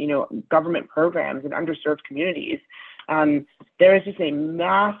in government programs and underserved communities, there is just a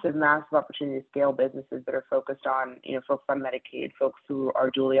massive opportunity to scale businesses that are focused on, folks on Medicaid, folks who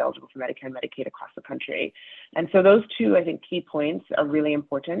are dually eligible for Medicare and Medicaid across the country. And so those two, I think, key points are really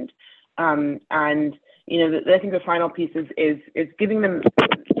important. And, I think the final piece is giving them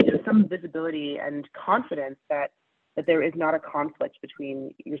some visibility and confidence that there is not a conflict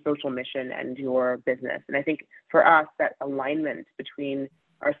between your social mission and your business. And I think for us, that alignment between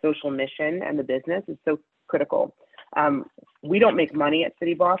our social mission and the business is so critical. We don't make money at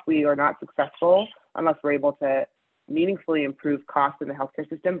CityBlock. We are not successful unless we're able to meaningfully improve costs in the healthcare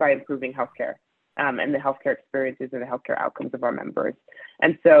system by improving healthcare and the healthcare experiences and the healthcare outcomes of our members.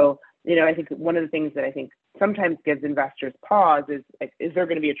 And so, I think one of the things that I think sometimes gives investors pause is, like, is there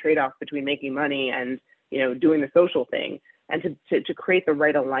going to be a trade-off between making money and, doing the social thing? And to create the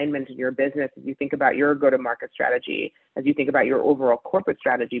right alignment in your business as you think about your go-to-market strategy, as you think about your overall corporate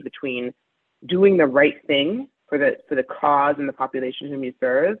strategy between doing the right thing for the cause and the population whom you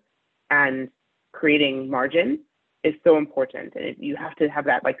serve and creating margin is so important. And you have to have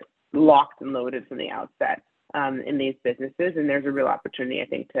that, like, locked and loaded from the outset in these businesses. And there's a real opportunity, I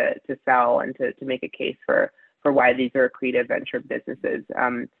think, to sell and to make a case for why these are accretive venture businesses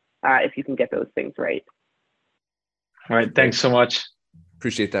if you can get those things right. All right. Thanks so much.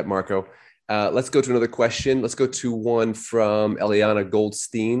 Appreciate that, Marco. Let's go to another question. Let's go to one from Eliana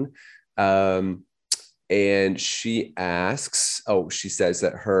Goldstein. And she asks, she says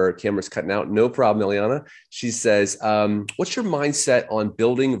that her camera's cutting out. No problem, Eliana. She says, what's your mindset on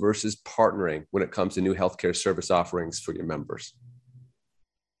building versus partnering when it comes to new healthcare service offerings for your members?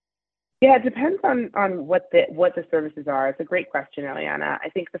 Yeah, it depends on what the services are. It's a great question, Eliana. I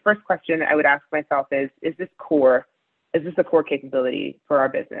think the first question I would ask myself is this core? Is this a core capability for our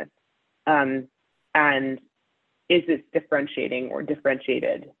business? And is it differentiating or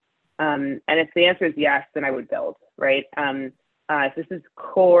differentiated? And if the answer is yes, then I would build, right? If this is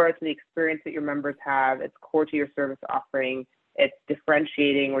core to the experience that your members have, it's core to your service offering, it's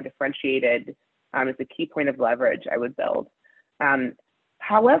differentiating or differentiated, it's a key point of leverage, I would build.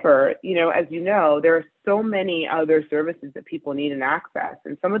 However, as there are so many other services that people need and access,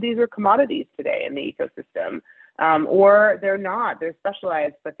 and some of these are commodities today in the ecosystem, or they're not, they're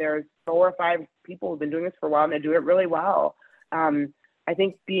specialized, but there's 4 or 5 people who've been doing this for a while and they do it really well. I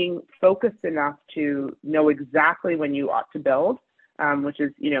think being focused enough to know exactly when you ought to build, which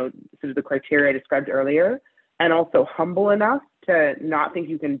is, sort of the criteria I described earlier, and also humble enough to not think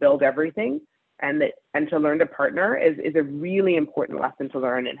you can build everything and to learn to partner is a really important lesson to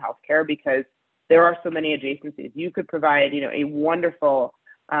learn in healthcare, because there are so many adjacencies. You could provide, a wonderful,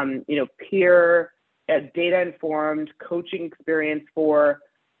 peer data-informed coaching experience for,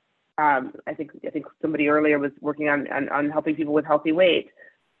 I think somebody earlier was working on helping people with healthy weight,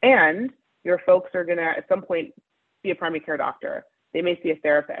 and your folks are gonna at some point see a primary care doctor. They may see a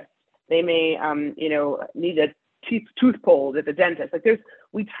therapist. They may, need a tooth pulled at the dentist. Like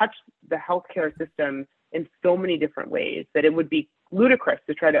we touch the healthcare system in so many different ways that it would be ludicrous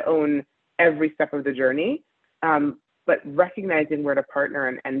to try to own every step of the journey. But recognizing where to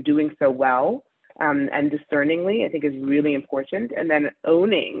partner and doing so well and discerningly, I think, is really important. And then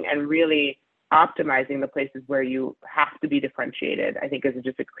owning and really optimizing the places where you have to be differentiated, I think, is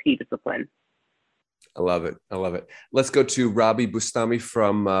just a key discipline. I love it. Let's go to Robbie Bustami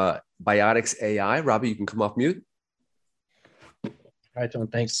from Biotics AI. Robbie, you can come off mute. Hi, John.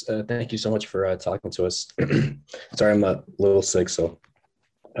 Thanks. Thank you so much for talking to us. Sorry, I'm a little sick, so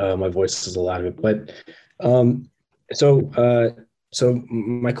my voice is a lot of it. But so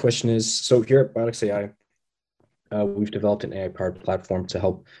my question is, so here at Biotics AI, we've developed an AI-powered platform to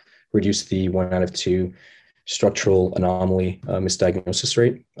help reduce the 1 out of 2 structural anomaly misdiagnosis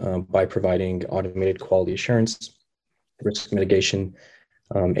rate by providing automated quality assurance, risk mitigation,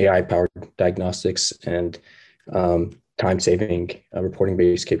 AI-powered diagnostics, and time-saving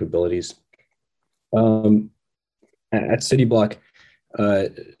reporting-based capabilities. At CityBlock,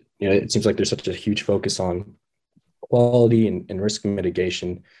 it seems like there's such a huge focus on quality and risk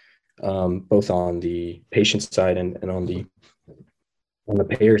mitigation, both on the patient side and on the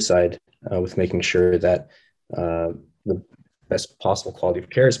payer side, with making sure that the best possible quality of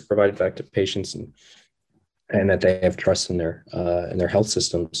care is provided back to patients and that they have trust in their health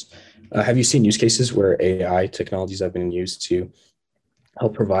systems. Have you seen use cases where AI technologies have been used to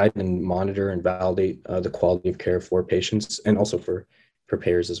help provide and monitor and validate the quality of care for patients and also for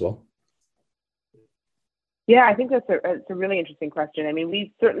payers as well? Yeah, I think that's a really interesting question. I mean,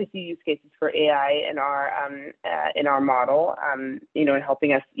 we certainly see use cases for AI in our model, in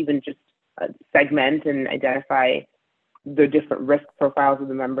helping us even just segment and identify the different risk profiles of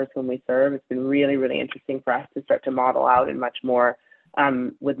the members whom we serve. It's been really, really interesting for us to start to model out in much more,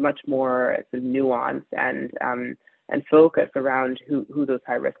 with much more sort of nuance and focus around who those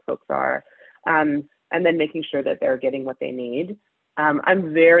high risk folks are, and then making sure that they're getting what they need.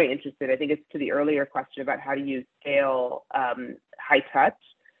 I'm very interested. I think it's to the earlier question about how do you scale high touch.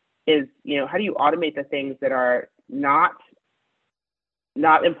 Is, how do you automate the things that are not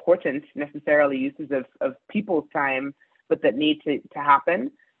important necessarily uses of people's time, but that need to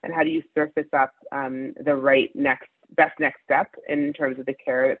happen, and how do you surface up the right best next step in terms of the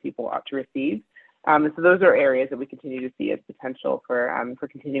care that people ought to receive. So those are areas that we continue to see as potential for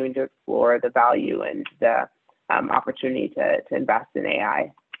continuing to explore the value and the opportunity to invest in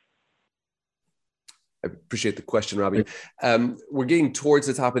AI. I appreciate the question, Robbie. We're getting towards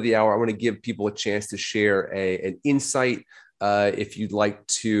the top of the hour. I want to give people a chance to share an insight. If you'd like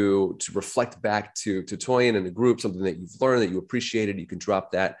to reflect back to Toyin and the group, something that you've learned that you appreciated, you can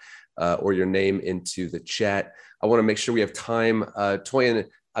drop that or your name into the chat. I want to make sure we have time. Toyin,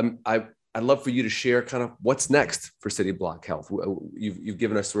 I'd love for you to share kind of what's next for Cityblock Health. You've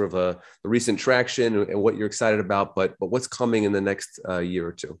given us sort of the recent traction and what you're excited about, but what's coming in the next year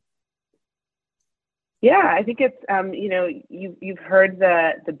or two? Yeah, I think it's you've heard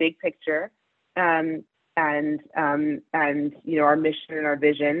the big picture, and our mission and our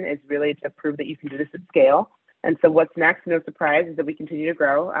vision is really to prove that you can do this at scale. And so what's next, no surprise, is that we continue to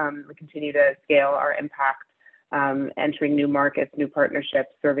grow. We continue to scale our impact, entering new markets, new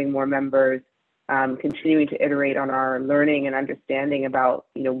partnerships, serving more members, continuing to iterate on our learning and understanding about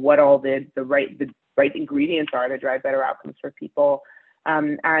what all the right ingredients are to drive better outcomes for people.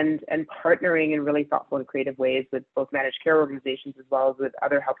 And partnering in really thoughtful and creative ways with both managed care organizations as well as with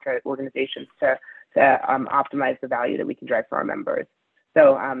other healthcare organizations to optimize the value that we can drive for our members.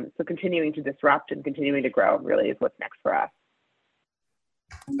 So continuing to disrupt and continuing to grow really is what's next for us.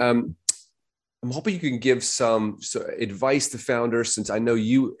 I'm hoping you can give some advice to founders, since I know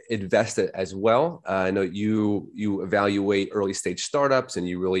you invest it as well. I know you evaluate early stage startups and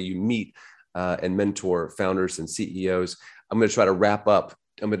you meet and mentor founders and CEOs. I'm going to try to wrap up.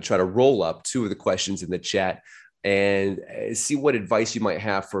 I'm going to try to roll up two of the questions in the chat and see what advice you might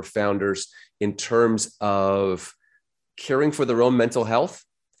have for founders in terms of caring for their own mental health,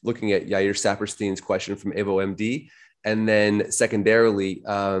 looking at Yair Saperstein's question from EvoMD, and then secondarily,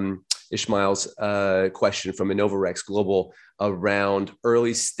 Ishmael's question from InnovaRex Global around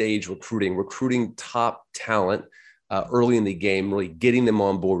early stage recruiting top talent early in the game, really getting them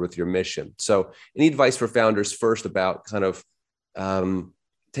on board with your mission. So any advice for founders first about kind of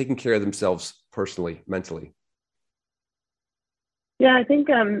taking care of themselves personally, mentally? Yeah, I think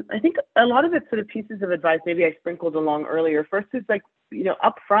a lot of it's sort of pieces of advice maybe I sprinkled along earlier. First is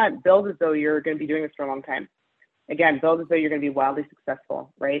upfront, build as though you're going to be doing this for a long time. Again, build as though you're going to be wildly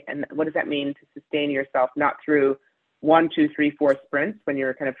successful, right? And what does that mean to sustain yourself, not through 1, 2, 3, 4 sprints when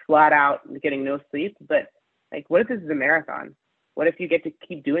you're kind of flat out and getting no sleep, but what if this is a marathon? What if you get to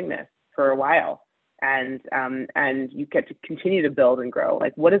keep doing this for a while and you get to continue to build and grow?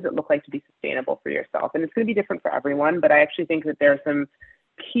 What does it look like to be sustainable for yourself? And it's going to be different for everyone, but I actually think that there are some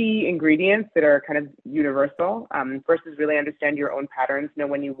key ingredients that are kind of universal. First is really understand your own patterns, know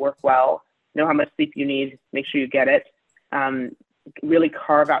when you work well, know how much sleep you need, make sure you get it. Really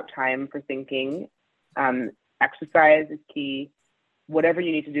carve out time for thinking. Exercise is key. Whatever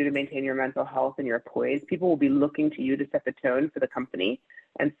you need to do to maintain your mental health and your poise, people will be looking to you to set the tone for the company.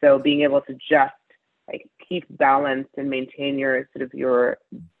 And so being able to just keep balanced and maintain your sort of your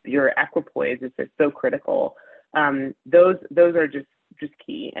equipoise is just so critical. Those are just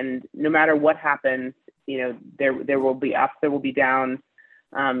key. And no matter what happens, there will be ups, there will be downs.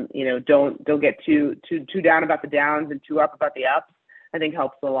 Don't get too down about the downs and too up about the ups. I think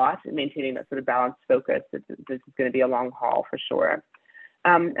helps a lot in maintaining that sort of balanced focus. This is going to be a long haul for sure.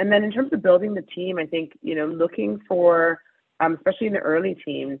 And then in terms of building the team, I think, looking for, especially in the early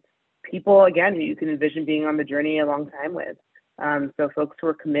teams, people, again, who you can envision being on the journey a long time with. So folks who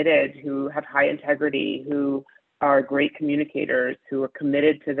are committed, who have high integrity, who are great communicators, who are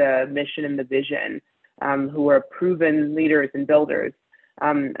committed to the mission and the vision, who are proven leaders and builders.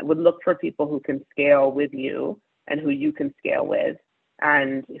 I would look for people who can scale with you and who you can scale with,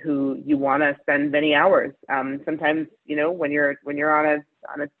 and who you want to spend many hours. Sometimes, when you're on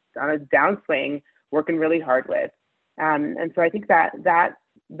a downswing, working really hard with. And so I think that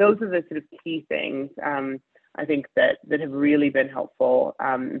those are the sort of key things I think that have really been helpful,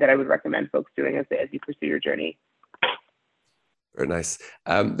 that I would recommend folks doing as you pursue your journey. Very nice.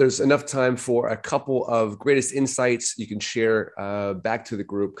 There's enough time for a couple of greatest insights you can share back to the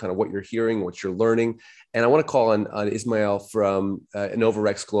group, kind of what you're hearing, what you're learning. And I want to call on Ismail from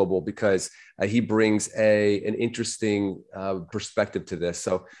Innovarex Global, because he brings an interesting perspective to this.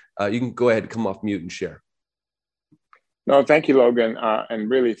 So you can go ahead and come off mute and share. No, thank you, Logan. And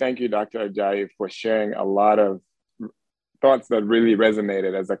really, thank you, Dr. Ajayi, for sharing a lot of thoughts that really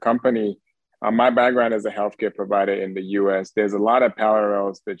resonated. As a company, my background as a healthcare provider in the US, there's a lot of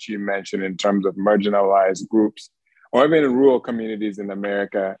parallels that you mentioned in terms of marginalized groups or even in rural communities in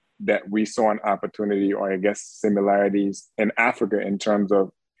America that we saw an opportunity, or I guess similarities in Africa in terms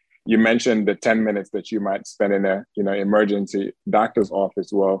of, you mentioned the 10 minutes that you might spend in a emergency doctor's office.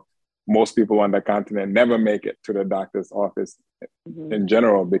 Well, most people on the continent never make it to the doctor's office in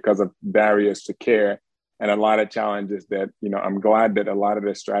general because of barriers to care and a lot of challenges that, I'm glad that a lot of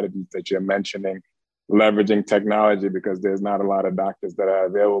the strategies that you're mentioning, leveraging technology because there's not a lot of doctors that are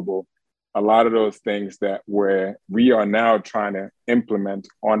available, a lot of those things that we are now trying to implement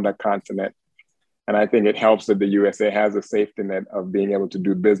on the continent. And I think it helps that the USA has a safety net of being able to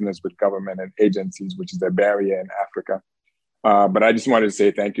do business with government and agencies, which is a barrier in Africa. But I just wanted to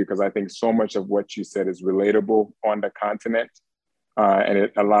say thank you, because I think so much of what you said is relatable on the continent. And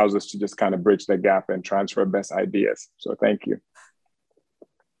it allows us to just kind of bridge the gap and transfer best ideas. So thank you.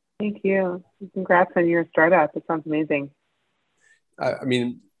 Thank you. Congrats on your startup. It sounds amazing. I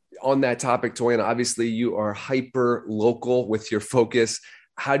mean, on that topic, Toyin, obviously you are hyper local with your focus.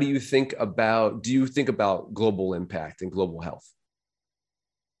 How do you think about global impact and global health?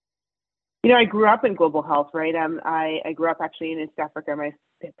 I grew up in global health, right? I grew up actually in East Africa. My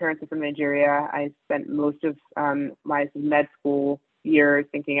parents are from Nigeria. I spent most of my med school years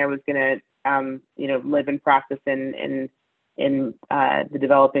thinking I was going to, live and practice in the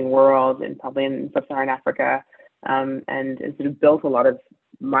developing world and probably in sub-Saharan Africa, and sort of built a lot of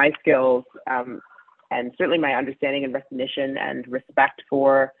my skills and certainly my understanding and recognition and respect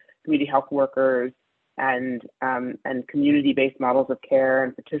for community health workers and community-based models of care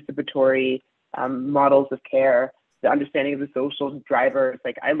and participatory models of care, the understanding of the social drivers.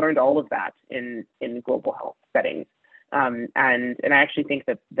 Like, I learned all of that in global health settings. And I actually think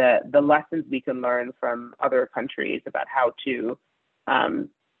that the lessons we can learn from other countries about how to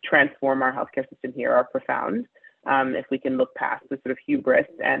transform our healthcare system here are profound. If we can look past the sort of hubris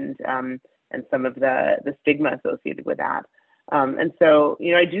and some of the stigma associated with that. And so,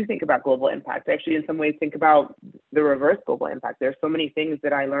 I do think about global impact. I actually, in some ways, think about the reverse global impact. There are so many things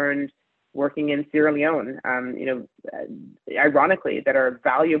that I learned working in Sierra Leone, ironically, that are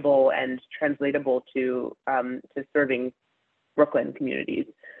valuable and translatable to serving Brooklyn communities.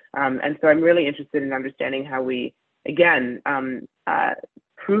 And so I'm really interested in understanding how we, again,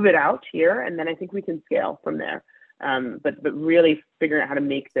 prove it out here, and then I think we can scale from there. But really figuring out how to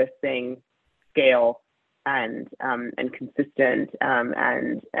make this thing scale and consistent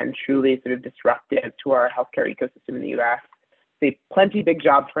and truly sort of disruptive to our healthcare ecosystem in the U.S. Say plenty big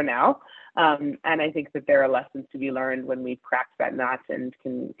job for now, and I think that there are lessons to be learned when we crack that nut and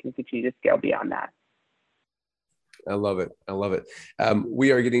can continue to scale beyond that. I love it. I love it.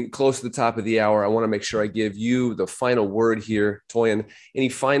 We are getting close to the top of the hour. I want to make sure I give you the final word here, Toyin. Any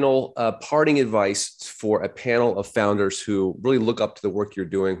final parting advice for a panel of founders who really look up to the work you're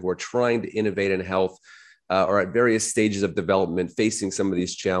doing, who are trying to innovate in health, or at various stages of development, facing some of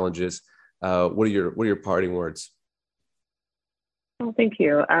these challenges? What are your parting words? Well, thank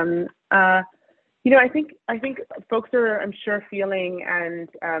you. I think folks are, I'm sure, feeling and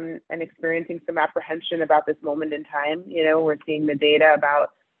experiencing some apprehension about this moment in time. We're seeing the data about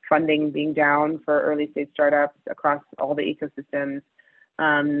funding being down for early stage startups across all the ecosystems.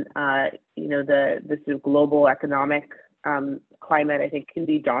 The sort of global economic climate, I think, can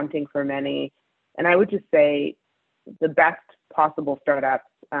be daunting for many. And I would just say the best possible startups,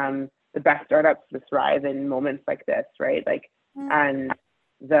 to thrive in moments like this, right? And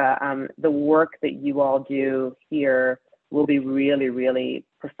the work that you all do here will be really, really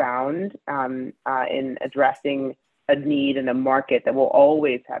profound in addressing a need in a market that will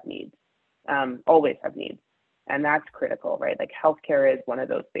always have needs, and that's critical, right? Like, healthcare is one of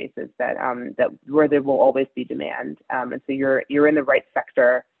those spaces that where there will always be demand, and so you're in the right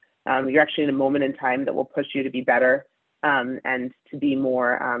sector. You're actually in a moment in time that will push you to be better. And to be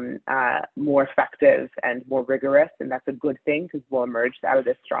more effective and more rigorous, and that's a good thing because we'll emerge out of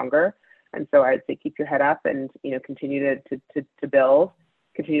this stronger. And so I'd say keep your head up and continue to build,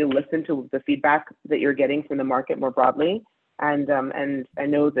 continue to listen to the feedback that you're getting from the market more broadly, and I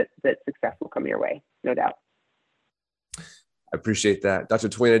know that success will come your way, no doubt. I appreciate that. Dr.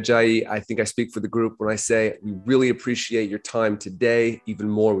 Toyin Ajayi, I think I speak for the group when I say we really appreciate your time today. Even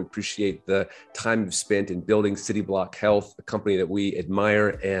more, we appreciate the time you've spent in building Cityblock Health, a company that we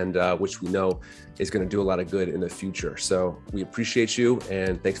admire and which we know is going to do a lot of good in the future. So we appreciate you,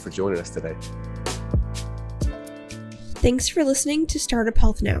 and thanks for joining us today. Thanks for listening to Startup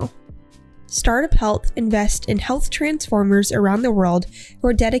Health Now. Startup Health invests in health transformers around the world who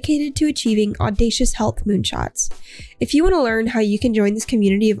are dedicated to achieving audacious health moonshots. If you want to learn how you can join this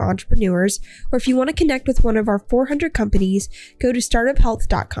community of entrepreneurs, or if you want to connect with one of our 400 companies, go to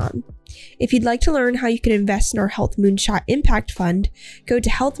startuphealth.com. If you'd like to learn how you can invest in our Health Moonshot Impact Fund, go to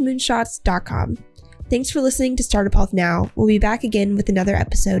healthmoonshots.com. Thanks for listening to Startup Health Now. We'll be back again with another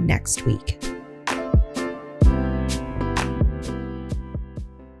episode next week.